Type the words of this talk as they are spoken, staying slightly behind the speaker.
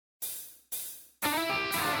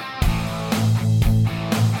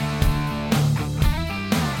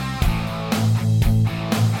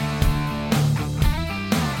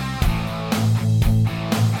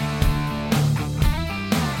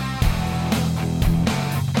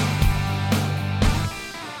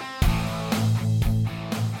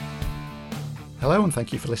Hello and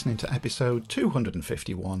thank you for listening to episode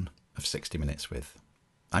 251 of 60 Minutes With.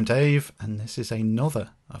 I'm Dave and this is another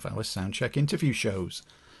of our Soundcheck interview shows.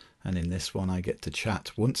 And in this one I get to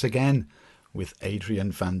chat once again with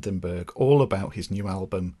Adrian Vandenberg all about his new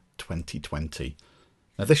album 2020.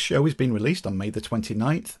 Now this show is being released on May the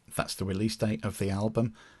 29th, that's the release date of the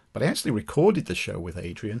album, but I actually recorded the show with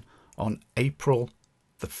Adrian on April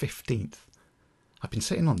the 15th. I've been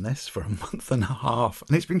sitting on this for a month and a half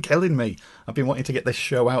and it's been killing me. I've been wanting to get this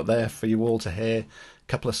show out there for you all to hear, a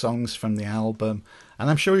couple of songs from the album, and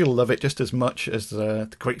I'm sure you'll love it just as much as the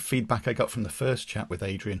great feedback I got from the first chat with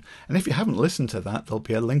Adrian. And if you haven't listened to that, there'll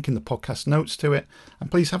be a link in the podcast notes to it,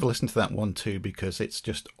 and please have a listen to that one too, because it's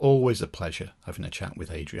just always a pleasure having a chat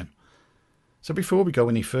with Adrian. So before we go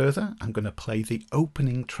any further, I'm going to play the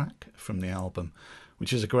opening track from the album,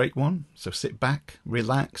 which is a great one, so sit back,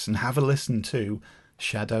 relax and have a listen to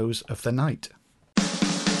Shadows of the Night.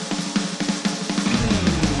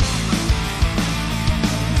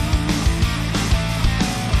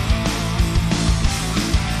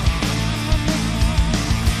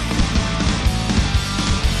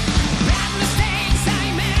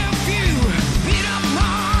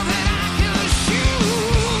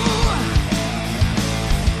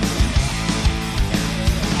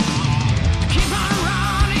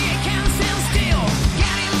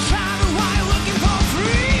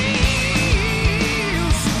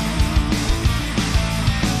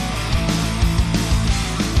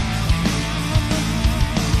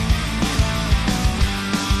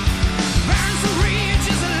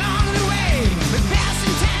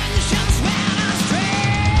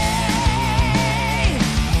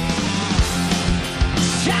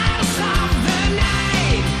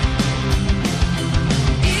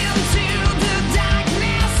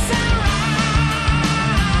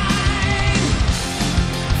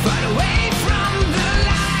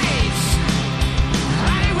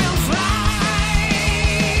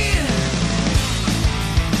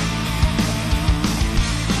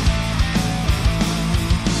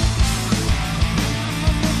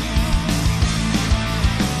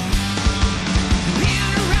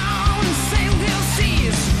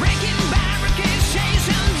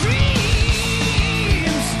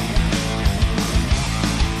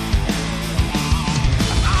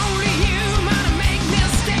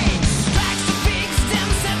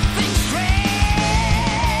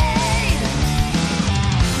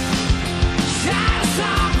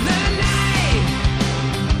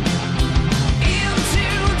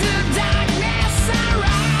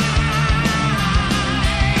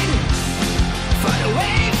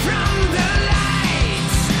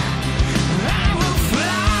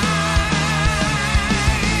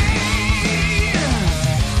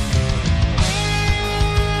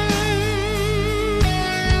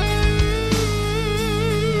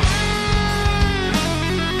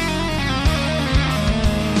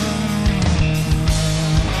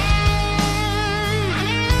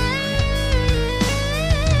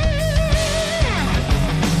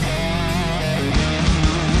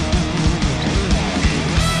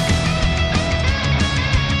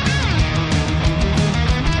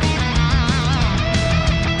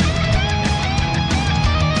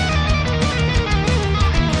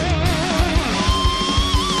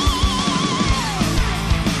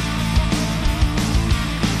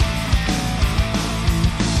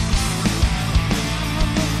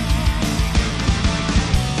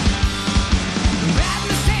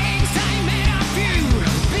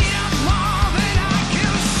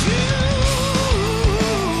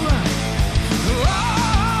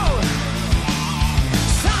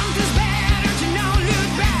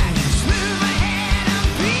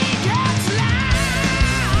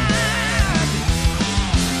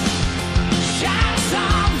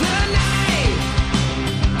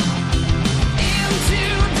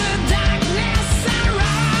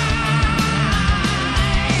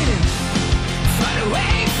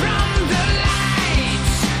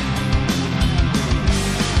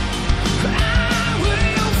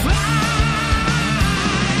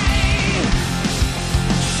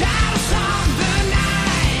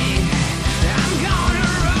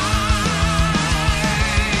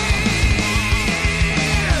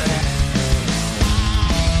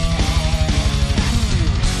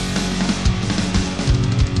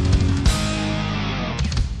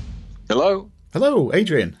 Hello. Hello,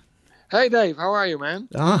 Adrian. Hey, Dave. How are you, man?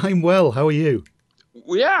 I'm well. How are you?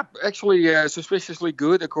 Well, yeah, actually, suspiciously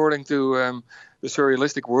good according to the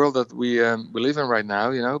surrealistic world that we live in right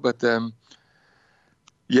now. You know, but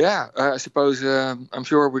yeah, I suppose I'm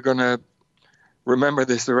sure we're gonna remember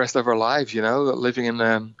this the rest of our lives. You know, living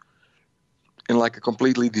in like a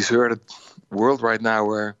completely deserted world right now,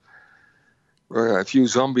 where where a few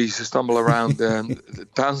zombies stumble around the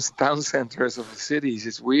town centers of the cities.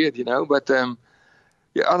 It's weird, But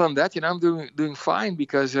yeah, other than that, I'm doing fine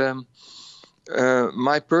because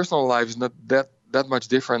my personal life is not that much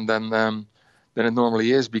different than it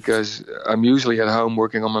normally is, because I'm usually at home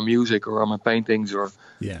working on my music or on my paintings or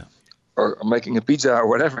Yeah. or making a pizza or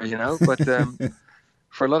whatever, But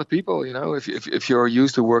for a lot of people, if you're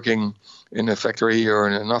used to working in a factory or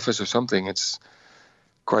in an office or something, it's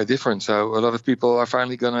quite different. So a lot of people are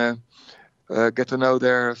finally gonna get to know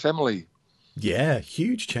their family. Yeah,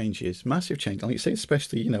 huge changes, massive change. Like you say,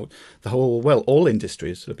 especially, the whole, well, all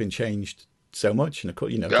industries have been changed so much. And of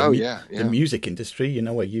course, Oh yeah, the yeah, music industry,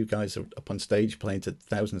 where you guys are up on stage playing to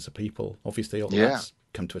thousands of people, obviously all yeah, that's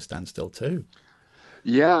come to a standstill too.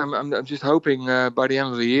 yeah. I'm just hoping by the end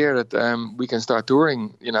of the year that we can start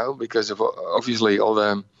touring. Because of obviously all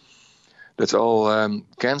the that's all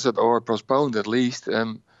cancelled or postponed at least.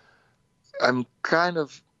 I'm kind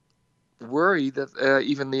of worried that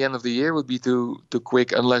even the end of the year would be too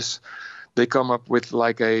quick unless they come up with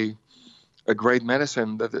like a great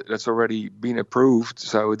medicine that's already been approved,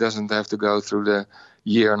 so it doesn't have to go through the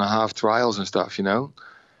year and a half trials and stuff.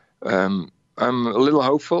 I'm a little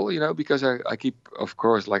hopeful, because I keep, of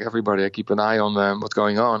course, like everybody, I keep an eye on what's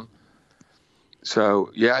going on. So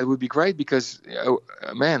yeah, it would be great because,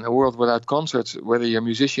 man, a world without concerts, whether you're a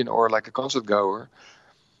musician or like a concert goer,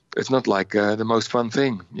 it's not like the most fun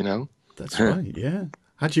thing. That's right, yeah.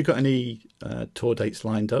 Had you got any tour dates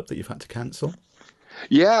lined up that you've had to cancel?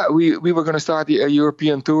 Yeah, we were going to start the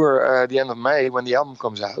European tour the end of May when the album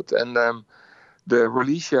comes out, and the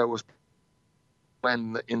release show was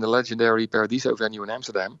planned in the legendary Paradiso venue in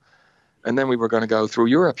Amsterdam, and then we were going to go through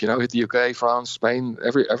Europe, hit the UK, France, Spain,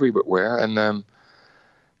 everywhere, and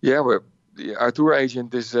yeah, our tour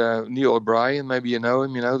agent is Neil O'Brien. Maybe you know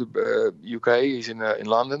him. The UK. He's in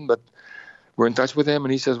London, but we're in touch with him,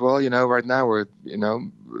 and he says, well, right now we're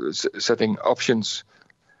setting options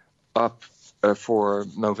up for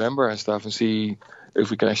November and stuff, and see if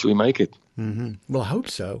we can actually make it. Hmm. Well, I hope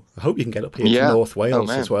so. I hope you can get up here to Yeah. North Oh Wales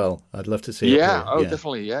as man. well. I'd love to see you up Yeah. here. Oh, Yeah.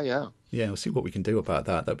 definitely. Yeah. Yeah. Yeah, we'll see what we can do about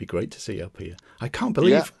that. That'd be great to see you up here. I can't Yeah.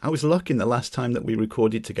 believe I was lucky the last time that we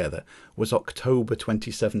recorded together was October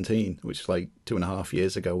 2017, which is like 2.5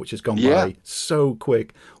 years ago, which has gone Yeah. by so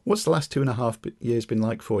quick. What's the last 2.5 years been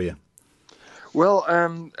like for you? Well,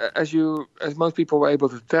 as most people were able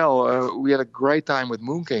to tell, we had a great time with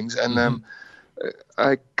Moon Kings, and Hmm.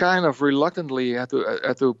 I kind of reluctantly had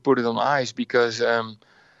to put it on ice because um,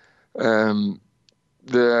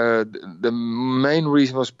 the main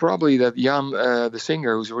reason was probably that Jan, the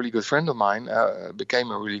singer, who's a really good friend of mine, became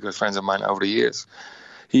a really good friend of mine over the years.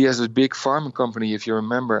 He has a big farming company, if you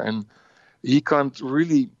remember, and he can't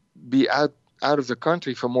really be out of the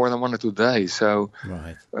country for more than 1 or 2 days. So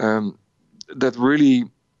Right. that really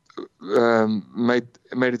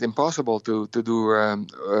made it impossible to do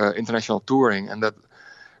international touring, and that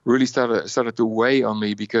really started to weigh on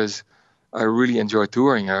me because I really enjoy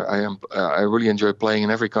touring. I really enjoy playing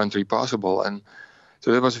in every country possible, and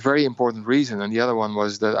so that was a very important reason. And the other one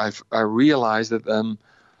was that I realized that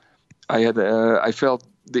I felt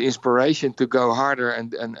the inspiration to go harder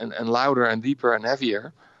and louder and deeper and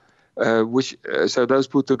heavier, which so those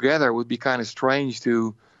put together would be kind of strange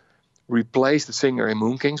to replace the singer in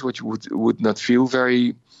Moon Kings, which would not feel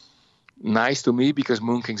very nice to me because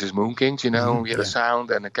Moon Kings is Moon Kings. Hmm. We had a Yeah.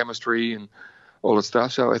 sound and a chemistry and all that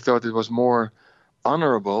stuff. So I thought it was more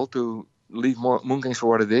honorable to leave more Moon Kings for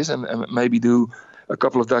what it is, and maybe do a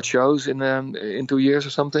couple of Dutch shows in 2 years or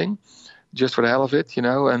something, just for the hell of it,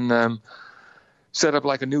 and set up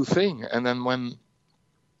like a new thing. And then when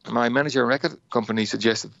my manager and record company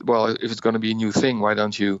suggested, well, if it's going to be a new thing, why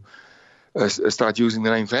don't you start using the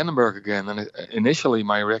name Vandenberg again? And initially,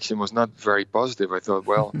 my reaction was not very positive. I thought,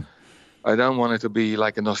 well, I don't want it to be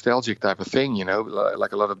like a nostalgic type of thing,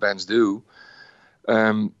 like a lot of bands do.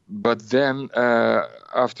 But then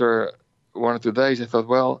after 1 or 2 days, I thought,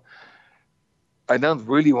 well, I don't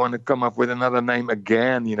really want to come up with another name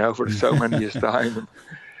again, for so many years' time.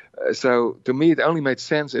 So to me, it only made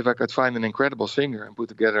sense if I could find an incredible singer and put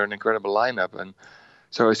together an incredible lineup. And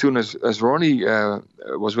so as soon as Ronnie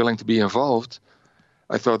was willing to be involved,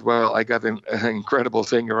 I thought, well, I got an incredible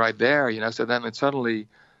singer right there, So then it suddenly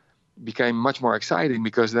became much more exciting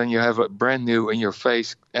because then you have a brand new in your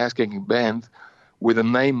face ass-kicking band with a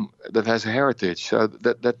name that has a heritage. So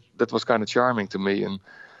that was kind of charming to me.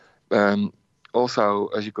 And also,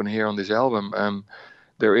 as you can hear on this album,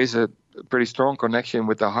 there is a pretty strong connection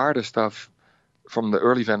with the harder stuff from the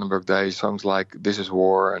early Vandenberg days, songs like This Is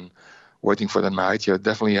War and Waiting for the Night. You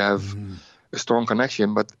definitely have a strong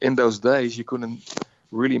connection, but in those days you couldn't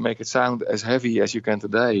really make it sound as heavy as you can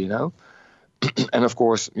today, you know. And of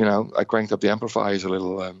course, you know, I cranked up the amplifiers a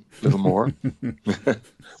little more,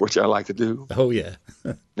 which I like to do. Oh yeah.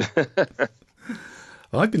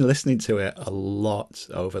 I've been listening to it a lot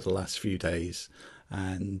over the last few days,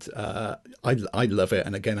 and I love it.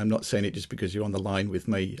 And again, I'm not saying it just because you're on the line with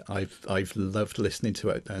me. I've loved listening to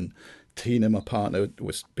it, and Tina, my partner,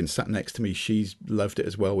 was been sat next to me. She's loved it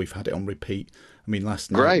as well. We've had it on repeat. I mean,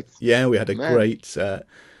 last night, yeah, we had a great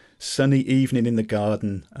sunny evening in the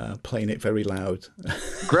garden, playing it very loud.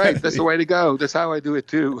 Great, that's the way to go. That's how I do it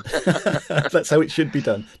too. That's how it should be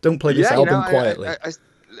done. Don't play this album quietly.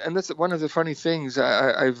 And that's one of the funny things.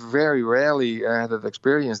 I very rarely had that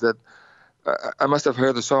experience that I must have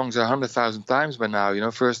heard the songs 100,000 times by now. You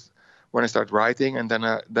know, first when I start writing, and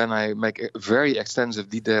then I make very extensive,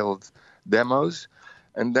 detailed demos,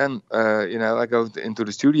 and then you know, I go into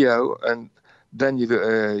the studio, and then you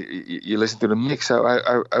listen to the mix. So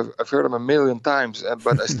I've heard them a million times,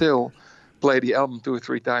 but I still play the album 2 or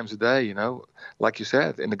 3 times a day. You know, like you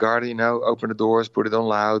said, in the garden. You know, open the doors, put it on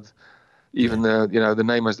loud. Even you know, the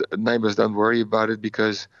neighbors don't worry about it,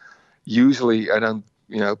 because usually I don't,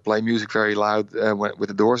 you know, play music very loud with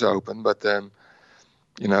the doors open. But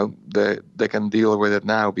you know, they can deal with it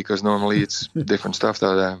now, because normally it's different stuff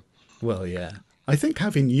though. Well, yeah. I think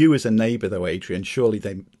having you as a neighbour though, Adrian, surely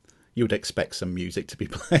you would expect some music to be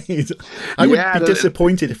played. I would be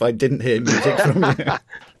disappointed if I didn't hear music from you.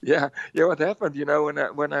 Yeah. What happened? You know,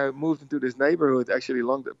 when I moved into this neighborhood, actually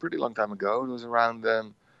pretty long time ago. It was around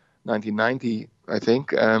 1990, I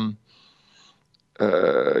think. Yeah,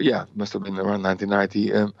 must have been around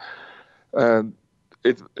 1990.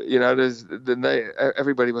 You know,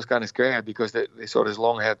 everybody was kind of scared, because they saw this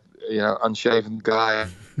long-haired, you know, unshaven guy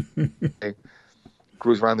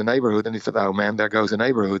cruise around the neighborhood, and he thought, "Oh man, there goes the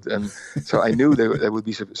neighborhood." And so I knew they would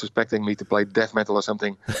be suspecting me to play death metal or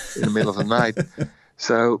something in the middle of the night.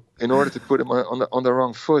 So in order to put them on the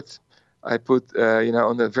wrong foot, I put you know,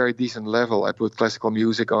 on a very decent level, I put classical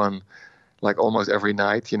music on, like almost every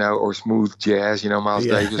night, you know, or smooth jazz, you know, Miles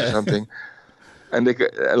Davis or something. And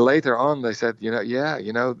later on, they said, you know, yeah,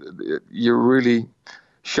 you know, you really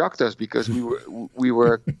shocked us, because we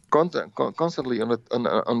were constantly on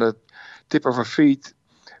the tip of our feet,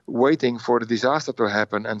 waiting for the disaster to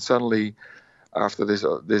happen, and suddenly, after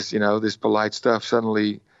this you know, this polite stuff,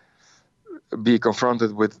 suddenly be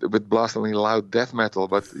confronted with blastingly loud death metal.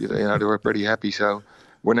 But you know, they were pretty happy. So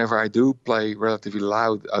whenever I do play relatively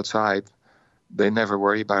loud outside, they never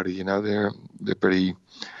worry about it. You know, they're pretty.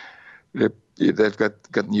 They've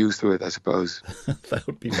gotten used to it, I suppose.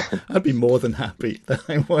 I'd be more than happy.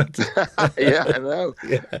 I would. Yeah, I know.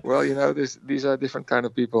 Yeah. Well, you know, these are different kind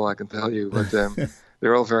of people, I can tell you, but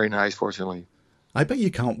they're all very nice, fortunately. I bet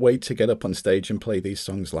you can't wait to get up on stage and play these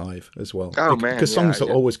songs live as well. Oh man, because songs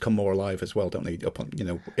always come more alive as well, don't they? Up on, you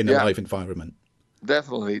know, in a live environment.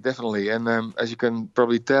 Definitely, and as you can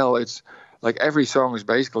probably tell, it's like every song is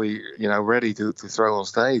basically, you know, ready to throw on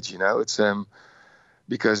stage. You know, it's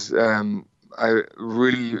because I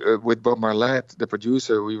really with Bob Marlette, the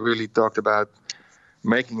producer, we really talked about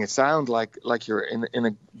making it sound like you're in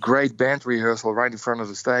a great band rehearsal right in front of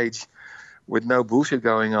the stage, with no bullshit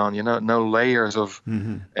going on, you know, no layers of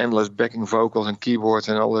endless backing vocals and keyboards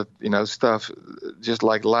and all that, you know, stuff. Just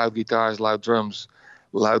like loud guitars, loud drums,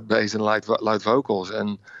 loud bass, and loud vocals,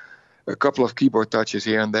 and a couple of keyboard touches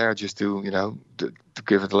here and there, just to, you know, to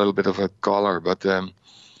give it a little bit of a color. But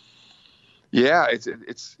yeah, it's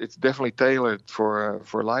definitely tailored for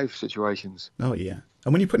live situations. Oh yeah,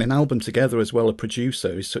 and when you put an album together as well, a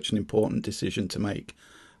producer is such an important decision to make.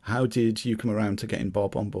 How did you come around to getting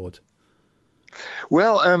Bob on board?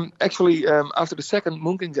 Well, actually, after the second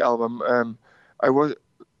Moonkings album,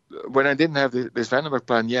 when I didn't have this Vandenberg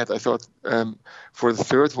plan yet, I thought for the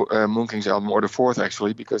third Moonkings album, or the fourth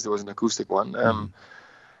actually, because there was an acoustic one,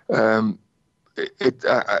 I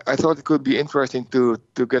thought it could be interesting to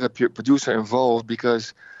get a producer involved,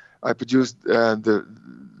 because I produced the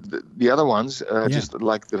other ones, just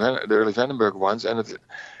like the early Vandenberg ones, and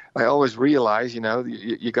I always realized, you know,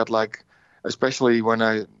 you got like, especially when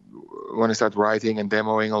I start writing and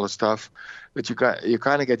demoing all the stuff, that you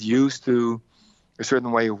kind of get used to a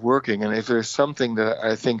certain way of working, and if there's something that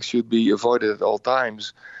I think should be avoided at all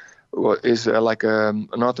times, is like an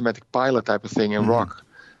automatic pilot type of thing in rock,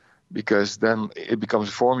 because then it becomes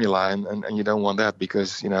a formula, and you don't want that,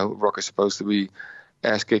 because, you know, rock is supposed to be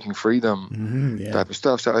ass-kicking freedom type of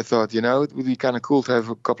stuff. So I thought, you know, it would be kind of cool to have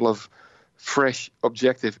a couple of fresh,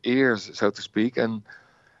 objective ears, so to speak, and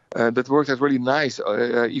that worked out really nice,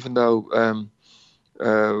 even though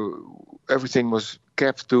everything was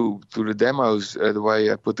kept to the demos, the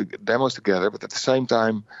way I put the demos together. But at the same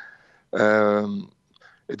time,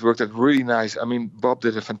 it worked out really nice. I mean, Bob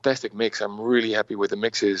did a fantastic mix. I'm really happy with the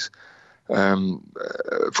mixes,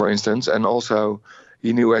 for instance. And also,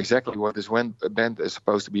 he knew exactly what this band is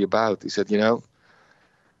supposed to be about. He said,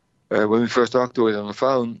 when we first talked to it on the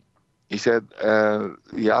phone, he said,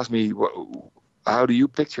 he asked me, how do you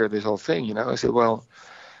picture this whole thing? I said, well,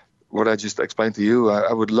 what I just explained to you,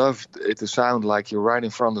 I would love it to sound like you're right in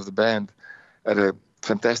front of the band at a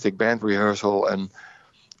fantastic band rehearsal, and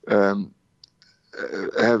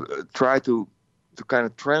try to kind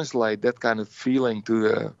of translate that kind of feeling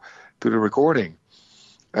to the recording,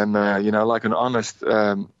 and like an honest,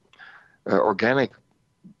 organic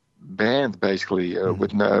band, basically,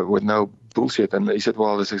 with no bullshit. And he said,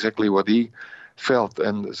 well, that's exactly what he felt.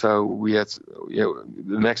 And so we had, the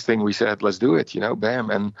next thing we said, let's do it, bam.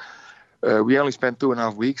 And we only spent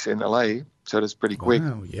 2.5 weeks in LA, so that's pretty quick.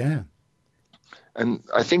 Wow, yeah. And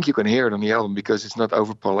I think you can hear it on the album because it's not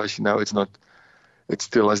over polished, it's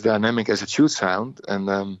still as dynamic as it should sound.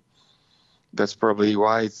 And that's probably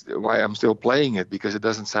why I'm still playing it, because it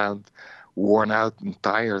doesn't sound worn out and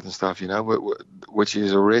tired and stuff, which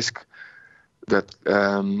is a risk that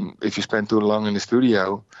if you spend too long in the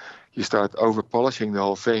studio, you start over polishing the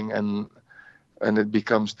whole thing, and it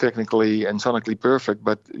becomes technically and sonically perfect,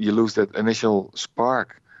 but you lose that initial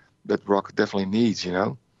spark that rock definitely needs,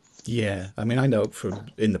 Yeah, I mean, I know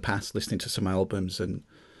from in the past listening to some albums, and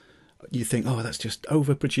you think, oh, that's just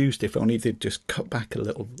overproduced. If only they'd just cut back a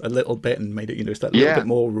little bit and made it, it's that little bit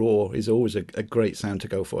more raw is always a great sound to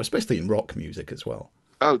go for, especially in rock music as well.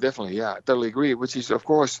 Oh, definitely, yeah, I totally agree. Which is, of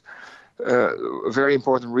course, a very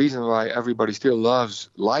important reason why everybody still loves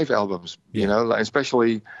live albums,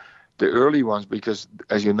 especially the early ones, because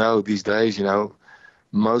as you know, these days,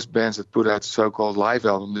 most bands that put out so-called live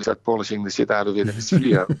albums, they start polishing the shit out of it in the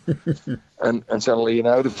studio. and suddenly,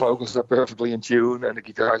 the vocals are perfectly in tune and the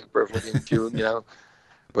guitars are perfectly in tune,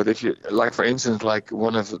 But if you, like, for instance, like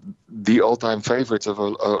one of the all-time favorites of a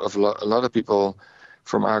lot of people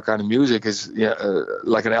from our kind of music is,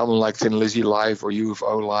 like an album like Thin Lizzy Live or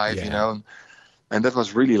UFO Live, and that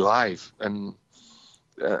was really live. And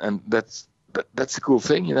that's the cool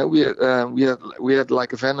thing, we had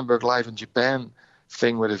like a Vandenberg Live in Japan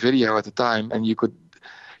thing with a video at the time, and you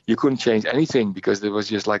couldn't change anything because there was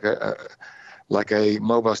just like a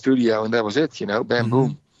mobile studio, and that was it, bam,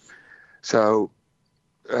 boom. So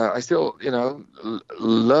I still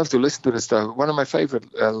love to listen to this stuff. One of my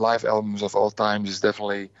favorite live albums of all time is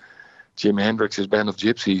definitely Jimi Hendrix's Band of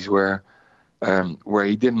Gypsies, where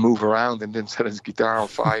he didn't move around and didn't set his guitar on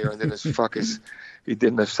fire and he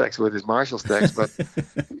didn't have sex with his Marshall stacks, but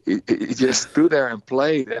he just stood there and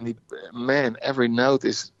played, and every note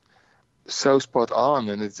is so spot on,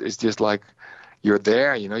 and it's just like you're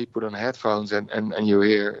there, you put on headphones and you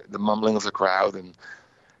hear the mumbling of the crowd and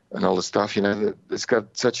all the stuff, it's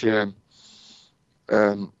got such a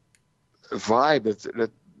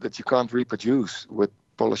vibe that you can't reproduce with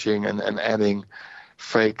polishing and adding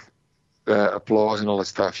fake applause and all that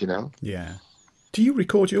stuff, Yeah. Do you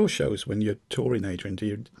record your shows when you're touring,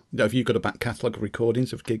 Adrian? Have you got a back catalogue of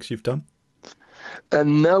recordings of gigs you've done?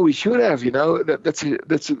 No, we should have. That's a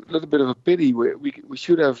little bit of a pity. We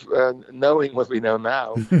should have, knowing what we know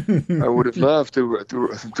now. I would have loved to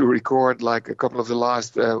record like a couple of the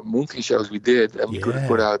last Moonky shows we did, and we could have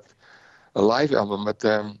put out a live album. But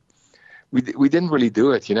we didn't really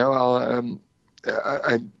do it. I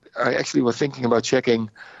actually was thinking about checking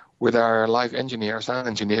with our live sound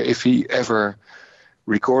engineer, if he ever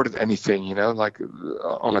recorded anything, like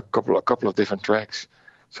on a couple of different tracks,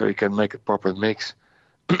 so he can make a proper mix,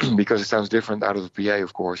 because it sounds different out of the PA,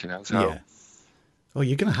 of course, So. Yeah. Well,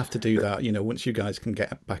 you're going to have to do that, once you guys can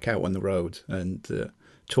get back out on the road and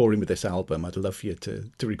touring with this album. I'd love for you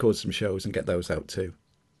to record some shows and get those out too.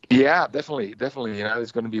 Yeah, definitely.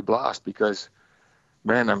 It's going to be a blast, because,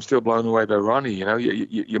 man, I'm still blown away by Ronnie. You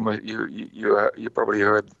probably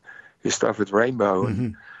heard his stuff with Rainbow.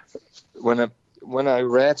 Mm-hmm. And when I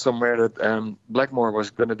read somewhere that Blackmore was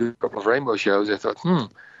going to do a couple of Rainbow shows, I thought,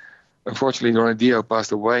 unfortunately, Ronnie Dio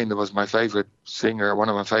passed away, and that was my favorite singer, one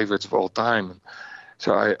of my favorites of all time.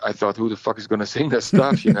 So I thought, who the fuck is going to sing that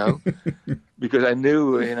stuff, Because I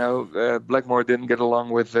knew, Blackmore didn't get along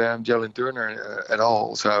with Joe Lynn Turner at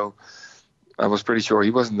all. So I was pretty sure he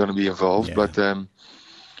wasn't going to be involved. Yeah. But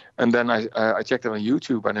and then I checked it on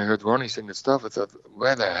YouTube, and I heard Ronnie sing that stuff. I thought,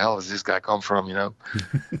 where the hell does this guy come from, I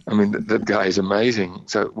mean, that guy is amazing.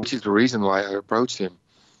 So, which is the reason why I approached him.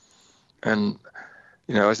 And,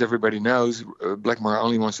 as everybody knows, Blackmore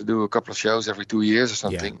only wants to do a couple of shows every 2 years or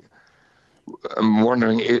something. Yeah. I'm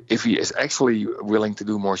wondering if he is actually willing to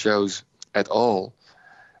do more shows at all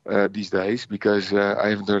these days, because I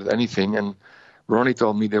haven't heard anything. And Ronnie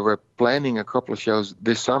told me they were planning a couple of shows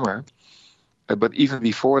this summer, but even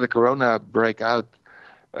before the Corona breakout,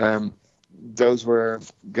 um, those were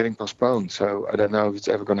getting postponed. So I don't know if it's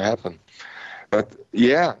ever going to happen. But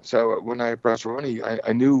yeah, so when I approached Ronnie,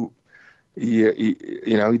 I knew he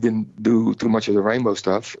he didn't do too much of the Rainbow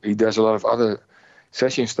stuff. He does a lot of other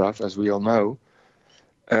session stuff, as we all know.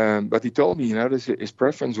 But he told me, his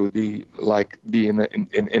preference would be like be in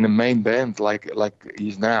a main band like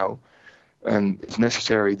he's now, and if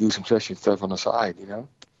necessary, do some session stuff on the side.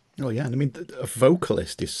 Oh yeah, and I mean, a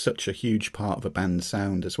vocalist is such a huge part of a band's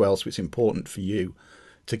sound as well. So it's important for you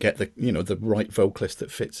to get the right vocalist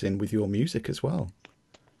that fits in with your music as well.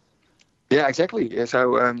 Yeah, exactly. Yeah,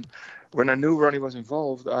 so when I knew Ronnie was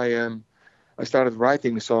involved, I started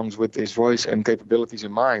writing the songs with his voice and capabilities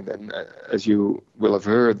in mind. And as you will have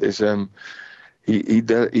heard,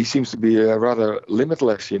 he seems to be rather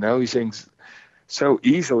limitless. He sings so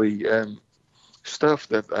easily stuff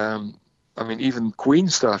that even Queen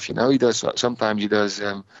stuff. He does sometimes he does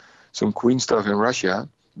some Queen stuff in Russia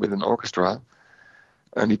with an orchestra.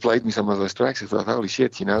 And he played me some of those tracks. I thought, holy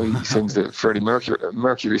shit, he sings the Freddie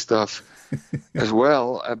Mercury stuff as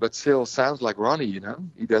well, but still sounds like Ronnie,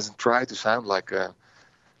 He doesn't try to sound like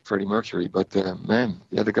Freddie Mercury, but man,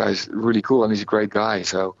 yeah, the guy's really cool, and he's a great guy.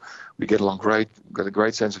 So we get along great, got a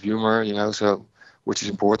great sense of humor, so which is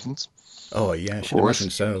important. Oh yeah, I should imagine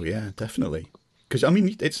so. Yeah, definitely. Because I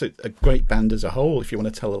mean, it's a great band as a whole. If you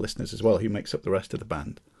want to tell the listeners as well who makes up the rest of the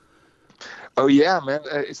band. Oh yeah, man!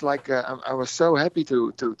 It's like I was so happy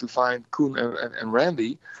to find Koen and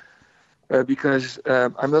Randy because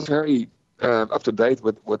I'm not very up to date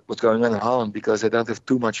with what's going on in Holland, because I don't have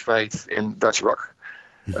too much faith in Dutch rock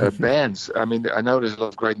bands. I mean, I know there's a lot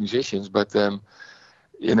of great musicians, but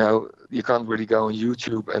you can't really go on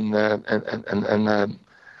YouTube and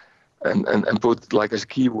put like as a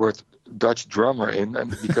keyword Dutch drummer in,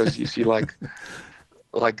 and because you see like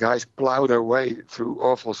guys plow their way through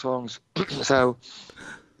awful songs. So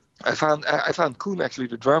I found Koen, actually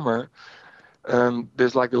the drummer.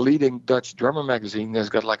 There's like a leading Dutch drummer magazine that's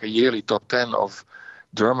got like a yearly top 10 of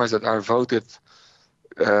drummers that are voted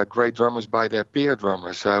great drummers by their peer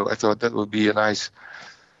drummers. So I thought that would be a nice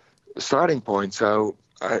starting point. So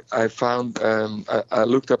I found I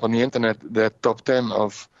looked up on the internet the top 10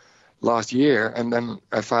 of last year, and then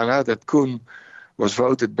I found out that Koen was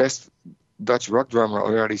voted best Dutch rock drummer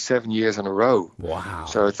already 7 years in a row. Wow.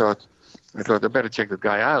 So I thought I better check that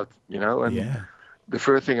guy out, and yeah. The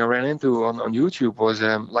first thing I ran into on YouTube was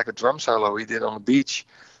like a drum solo he did on the beach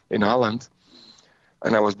in Holland,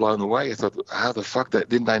 and I was blown away. I thought, how the fuck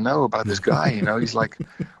didn't I know about this guy? He's like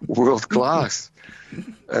world class.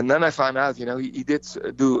 And then I found out, he did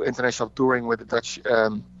do international touring with a Dutch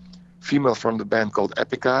female from the band called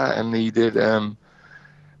Epica, and he did a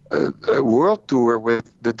world tour with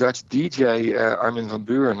the Dutch DJ Armin van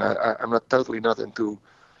Buuren. I'm not totally not into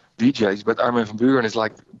DJs, but Armin van Buuren is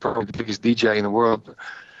like probably the biggest DJ in the world,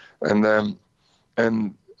 and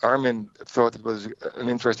Armin thought it was an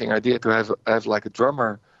interesting idea to have like a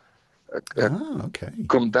drummer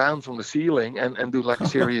come down from the ceiling and do like a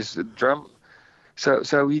serious drum.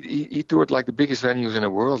 So he toured like the biggest venues in the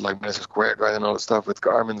world, like Madison Square Garden and all that stuff with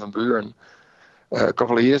Armin van Buuren a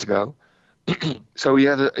couple of years ago. So he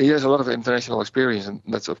has a lot of international experience, and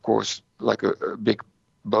that's of course like a big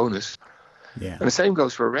bonus. Yeah. And the same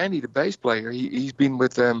goes for Randy, the bass player. He's been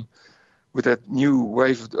with that new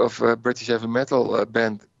wave of British heavy metal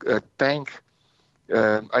band Tank.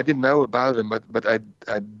 I didn't know about him, but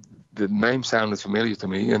the name sounded familiar to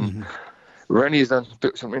me. And Randy has done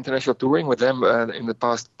some international touring with them in the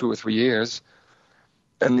past 2 or 3 years.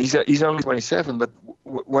 And he's only 27. But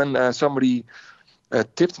when somebody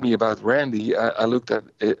tipped me about Randy, I looked at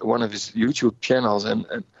one of his YouTube channels, and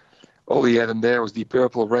all he had in there was Deep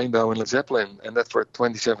Purple, Rainbow, and Led Zeppelin, and that for a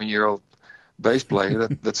 27-year-old bass player,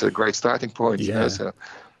 that's a great starting point. Yeah. So,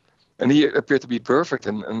 and he appeared to be perfect,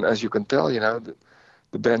 and as you can tell,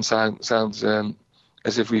 the band sounds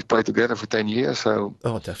as if we've played together for 10 years. So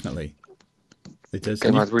oh, definitely, it does.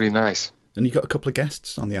 Came out really nice. And you got a couple of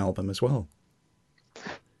guests on the album as well.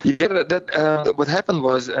 Yeah, what happened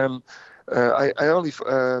was I only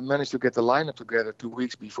managed to get the lineup together 2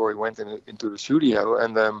 weeks before we went into the studio,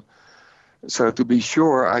 and so to be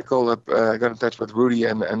sure, I got in touch with Rudy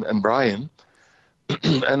and Brian,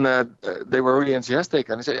 and they were really enthusiastic,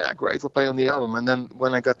 and I said, yeah, great, we'll play on the album. And then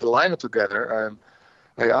when I got the lineup together,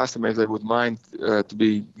 I asked them if they would mind to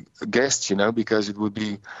be guests, because it would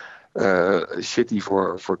be shitty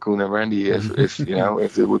for Koen and Randy if you know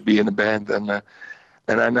if they would be in a band. And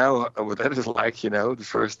I know what that is like. You know, the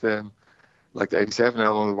first like the '87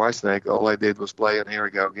 album with Whitesnake, all I did was play and Here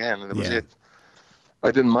We Go Again, and that was Yeah. it.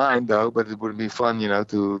 I didn't mind though, but it would be fun, you know,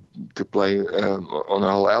 to play on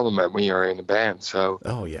a whole album when you're in a band. So,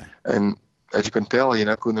 Oh yeah. and as you can tell, you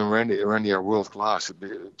know, Koen and Randy are world class.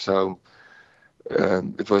 So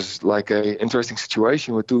it was like a interesting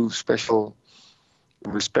situation with two special,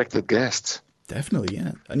 respected guests. Definitely,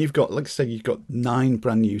 yeah. And you've got, like I say, you've got 9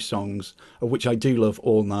 brand new songs, of which I do love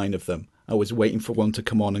all 9 of them. I was waiting for one to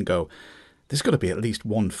come on and go, there's got to be at least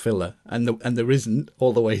one filler, and there isn't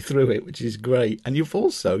all the way through it, which is great. And you've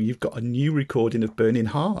got a new recording of Burning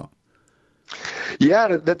Heart.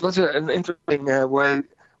 Yeah, that was an interesting way.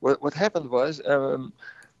 What happened was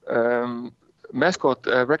Mascot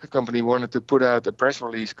record company wanted to put out a press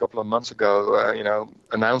release a couple of months ago, you know,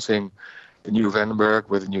 announcing the new Vandenberg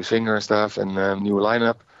with a new singer and stuff and new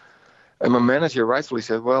lineup. And my manager rightfully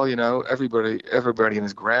said, "Well, you know, everybody and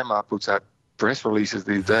his grandma puts out press releases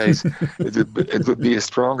these days. it would be a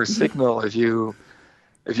stronger signal if you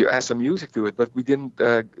add some music to it." But we didn't.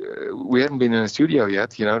 We hadn't been in a studio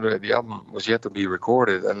yet. You know, the album was yet to be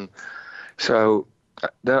recorded, and so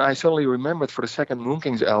then I suddenly remembered for the second Moon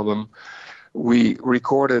Kings album, we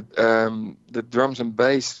recorded the drums and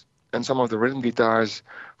bass and some of the rhythm guitars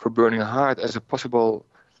for Burning Heart as a possible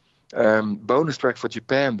bonus track for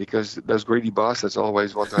Japan, because those greedy bastards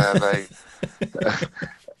always want to have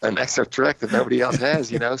an extra track that nobody else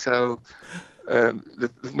has, you know. So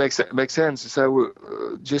that makes sense. So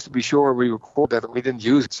just to be sure, we recorded that and we didn't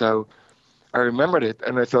use it. So I remembered it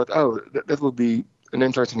and I thought, oh, that would be an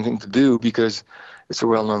interesting thing to do because it's a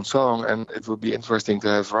well-known song and it would be interesting to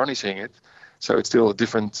have Ronnie sing it. So it's still a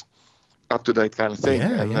different, up-to-date kind of thing.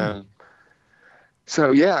 Yeah, and, yeah.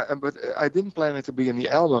 So yeah, but I didn't plan it to be in the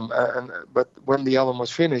album. But when the album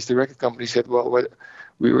was finished, the record company said, "Well,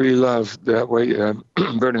 we really love the way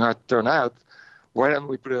Burning Heart turned out. Why don't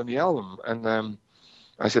we put it on the album?" And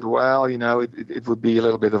I said, "Well, you know, it would be a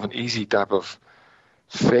little bit of an easy type of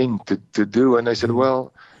thing to do." And they said,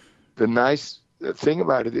 "Well, the nice thing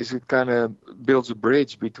about it is it kind of builds a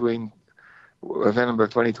bridge between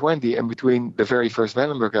Vandenberg 2020 and between the very first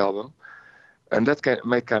Vandenberg album." And that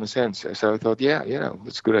made kind of sense. So I thought, yeah, you know,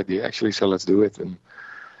 that's a good idea, actually. So let's do it.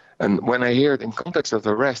 And when I hear it in context of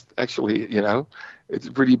the rest, actually, you know,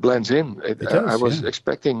 it really blends in. It does, I was yeah.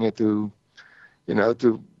 expecting it to, you know,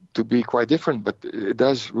 to be quite different, but it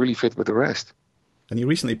does really fit with the rest. And you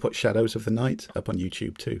recently put Shadows of the Night up on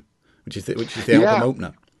YouTube too, which is the Yeah. album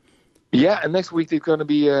opener. Yeah, and next week there's going to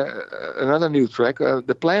be another new track.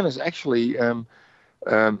 The plan is actually, and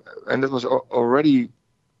that was already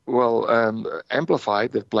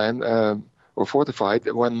amplified, that plan, or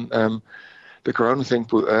fortified when the Corona thing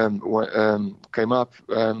came up.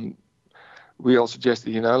 We all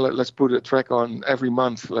suggested, you know, let's put a track on every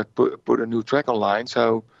month. Let's put a new track online,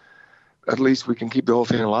 so at least we can keep the whole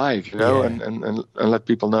thing alive, you know, Yeah. and let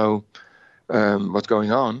people know what's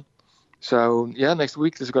going on. So yeah, next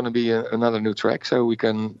week there's going to be another new track, so we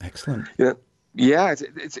can. Excellent. Yeah,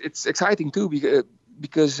 it's exciting too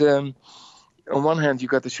because on one hand you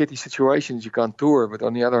got the shitty situations, you can't tour, but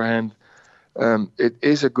on the other hand, it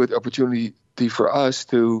is a good opportunity for us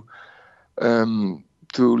to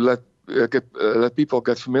let people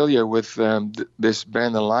get familiar with this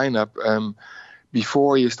band and lineup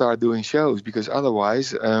before you start doing shows, because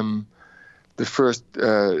otherwise the first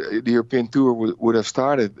the European tour would have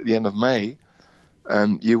started at the end of May,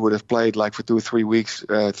 and you would have played like for 2 or 3 weeks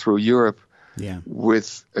through Europe. Yeah.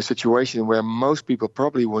 With a situation where most people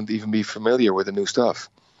probably wouldn't even be familiar with the new stuff.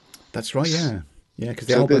 That's right, yeah. Yeah, because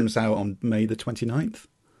the So album's out on May the 29th.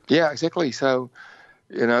 Yeah, exactly. So,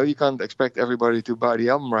 you know, you can't expect everybody to buy the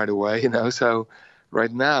album right away, you know. So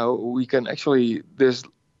right now we can actually, there's,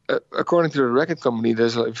 according to the record company,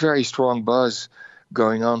 there's a very strong buzz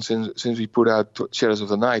going on since we put out Shadows of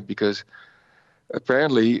the Night, because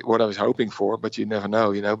apparently, what I was hoping for, but you never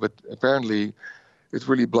know, you know, but apparently it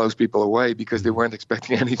really blows people away because they weren't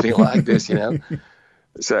expecting anything like this, you know.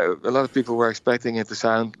 So a lot of people were expecting it to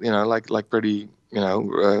sound, you know, like pretty, you know,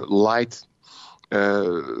 light,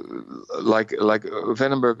 like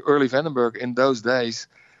Vandenberg, early Vandenberg in those days.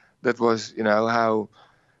 That was, you know, how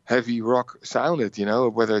heavy rock sounded, you know,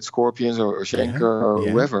 whether it's Scorpions or Schenker or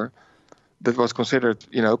whoever. That was considered,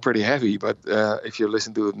 you know, pretty heavy. But if you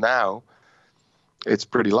listen to it now, it's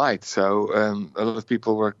pretty light. So a lot of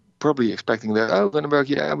people were probably expecting that, oh, Vandenberg,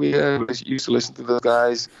 yeah, we used to listen to those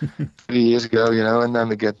guys 3 years ago, you know, and then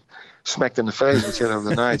they get smacked in the face with Shadow of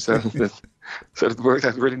the Night. So that worked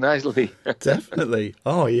out really nicely. Definitely.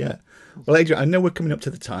 Oh, yeah. Well, Adrian, I know we're coming up to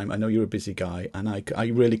the time. I know you're a busy guy, and I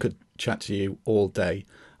really could chat to you all day.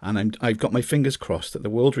 And I've got my fingers crossed that the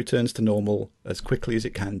world returns to normal as quickly as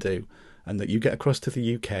it can do, and that you get across to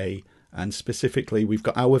the UK. And specifically, we've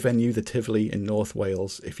got our venue, the Tivoli in North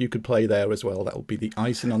Wales. If you could play there as well, that would be the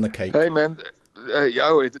icing on the cake. Hey, man.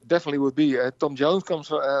 It definitely would be. Tom Jones comes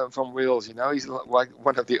from Wales. He's like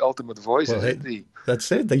one of the ultimate voices, Well, hey, isn't he?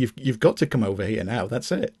 that's it. You've got to come over here now.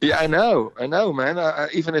 That's it. Yeah, I know, man.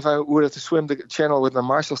 Even if I would have to swim the channel with my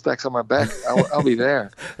Marshall stacks on my back, I'll be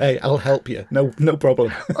there. Hey, I'll help you. No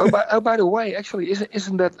problem. By the way, actually,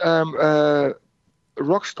 isn't that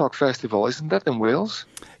Rockstock Festival? Isn't that in Wales?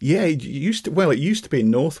 Yeah, it used to be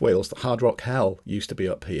in North Wales. The Hard Rock Hell used to be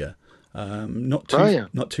up here. Not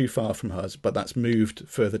too far from us, but that's moved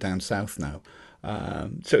further down south now.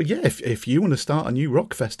 So yeah, if you want to start a new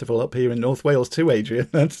rock festival up here in North Wales too, Adrian,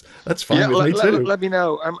 that's fine with me too. Let me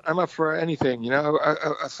know. I'm up for anything.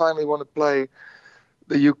 I finally want to play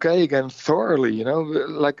the UK again thoroughly.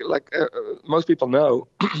 Like most people know,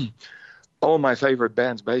 all my favorite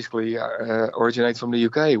bands basically originate from the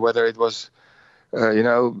UK. Whether it was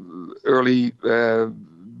early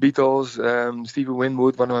Beatles, Stevie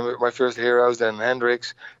Winwood, one of my first heroes, then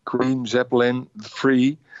Hendrix, Cream, Zeppelin,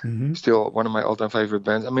 Free, still one of my all-time favorite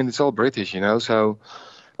bands. I mean, it's all British, so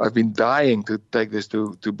I've been dying to take this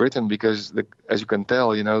to Britain because, as you can tell,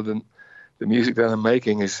 the music that I'm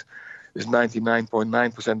making is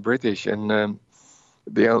 99.9% British, and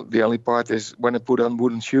the only part is when I put on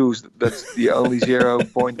wooden shoes, that's the only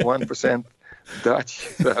 0.1% Dutch.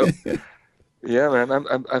 So. Yeah, man.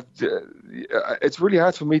 It's really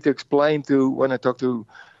hard for me to explain when I talk to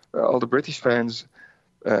all the British fans,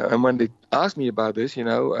 and when they ask me about this, I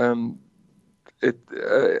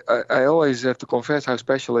always have to confess how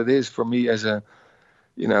special it is for me as a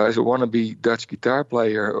wannabe Dutch guitar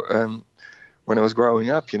player. When I was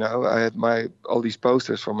growing up, I had all these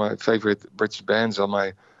posters from my favorite British bands on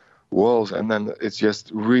my walls, and then it's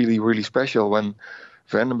just really, really special when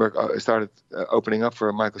Vandenberg started opening up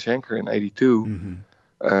for Michael Schenker in '82.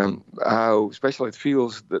 How special it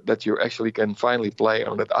feels that you actually can finally play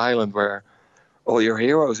on that island where all your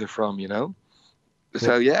heroes are from,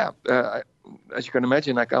 So yeah, as you can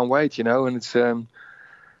imagine, I can't wait, and it's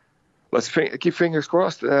let's keep fingers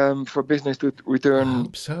crossed for business to return. I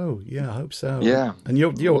hope so. Yeah, I hope so. Yeah, and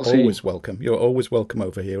you're always welcome. You're always welcome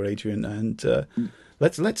over here, Adrian, and.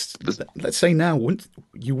 Let's say now,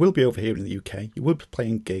 you will be over here in the UK. You will be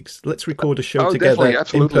playing gigs. Let's record a show together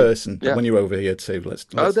in person when you're over here too. Let's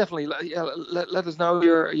definitely. Yeah, let us know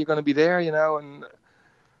you're going to be there. And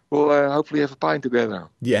we'll hopefully have a pint together.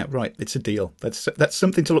 Yeah, right. It's a deal. That's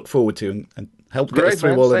something to look forward to and help get us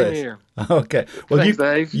through all of this. Here. Okay. Well, thanks,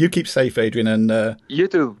 Dave. You keep safe, Adrian, and you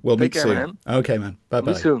too. We'll meet care, soon. Man. Okay, man. Bye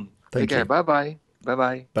bye. Meet soon. Take care. Bye bye. Bye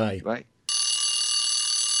bye. Bye. Bye.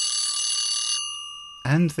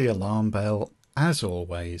 And the alarm bell, as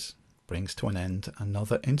always, brings to an end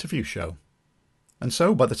another interview show. And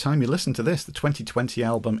so, by the time you listen to this, the 2020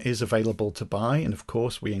 album is available to buy, and of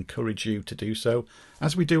course we encourage you to do so,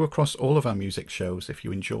 as we do across all of our music shows. If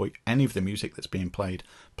you enjoy any of the music that's being played,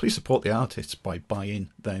 please support the artists by buying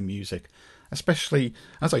their music. Especially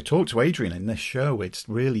as I talk to Adrian in this show, it's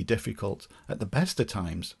really difficult at the best of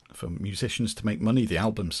times for musicians to make money. The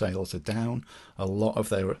album sales are down. A lot of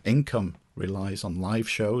their income relies on live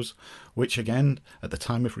shows, which again, at the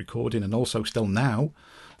time of recording and also still now,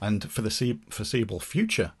 and for the foreseeable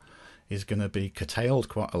future, is going to be curtailed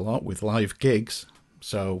quite a lot with live gigs.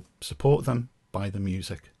 So support them, buy the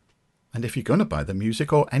music. And if you're going to buy the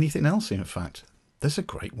music, or anything else in fact, there's a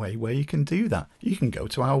great way where you can do that. You can go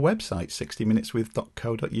to our website,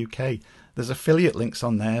 60minuteswith.co.uk. There's affiliate links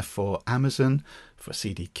on there for Amazon, for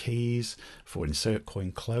CD keys, for Insert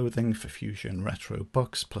Coin clothing, for Fusion Retro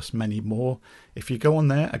books, plus many more. If you go on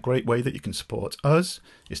there, a great way that you can support us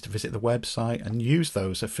is to visit the website and use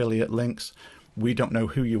those affiliate links. We don't know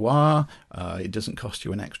who you are. It doesn't cost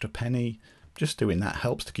you an extra penny. Just doing that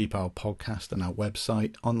helps to keep our podcast and our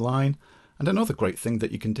website online. And another great thing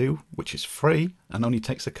that you can do, which is free and only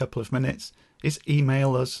takes a couple of minutes, is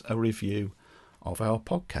email us a review of our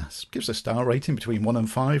podcast. Give us a star rating between 1 and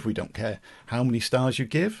 5. We don't care how many stars you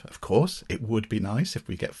give. Of course, it would be nice if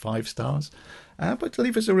we get 5 stars. But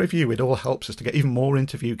leave us a review. It all helps us to get even more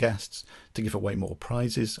interview guests, to give away more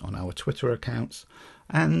prizes on our Twitter accounts,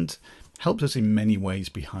 and helps us in many ways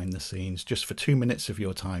behind the scenes. Just for 2 minutes of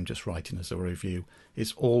your time, just writing us a review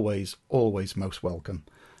is always, always most welcome.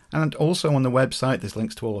 And also on the website, there's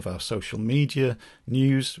links to all of our social media,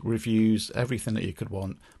 news, reviews, everything that you could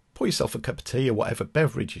want. Pour yourself a cup of tea or whatever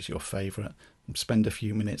beverage is your favourite and spend a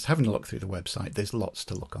few minutes having a look through the website. There's lots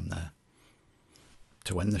to look on there.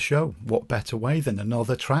 to end the show, what better way than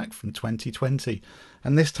another track from 2020?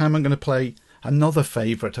 And this time I'm going to play another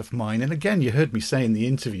favourite of mine. And again, you heard me say in the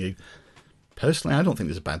interview, personally, I don't think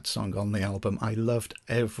there's a bad song on the album. I loved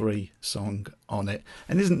every song on it.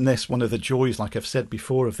 And isn't this one of the joys, like I've said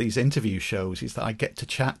before, of these interview shows, is that I get to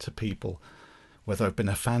chat to people, whether I've been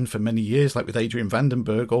a fan for many years, like with Adrian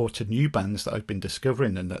Vandenberg, or to new bands that I've been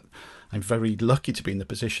discovering, and that I'm very lucky to be in the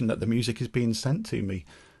position that the music is being sent to me,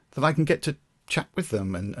 that I can get to chat with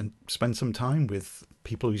them and spend some time with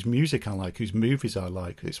people whose music I like, whose movies I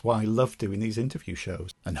like. It's why I love doing these interview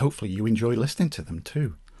shows, and hopefully you enjoy listening to them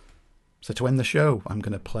too. So to end the show, I'm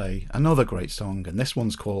going to play another great song, and this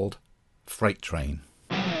one's called Freight Train.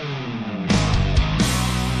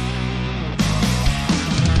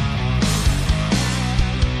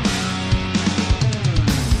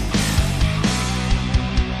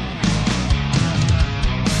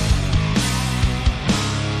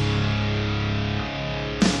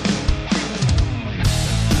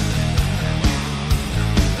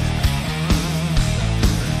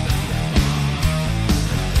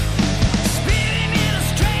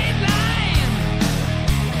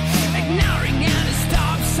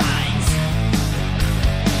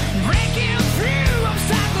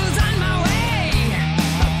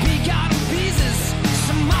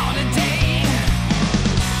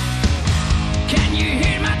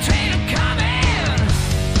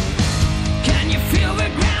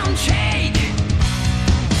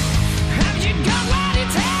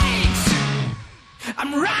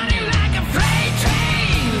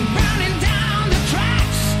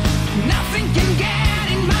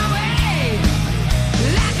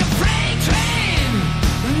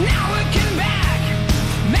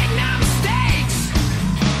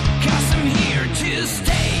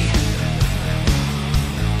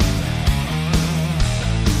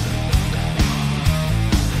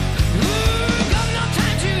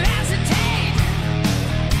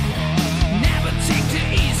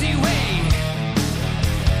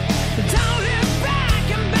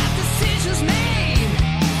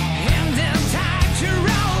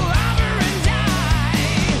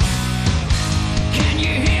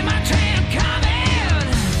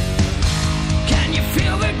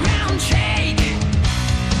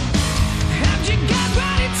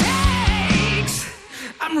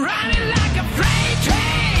 I'm running.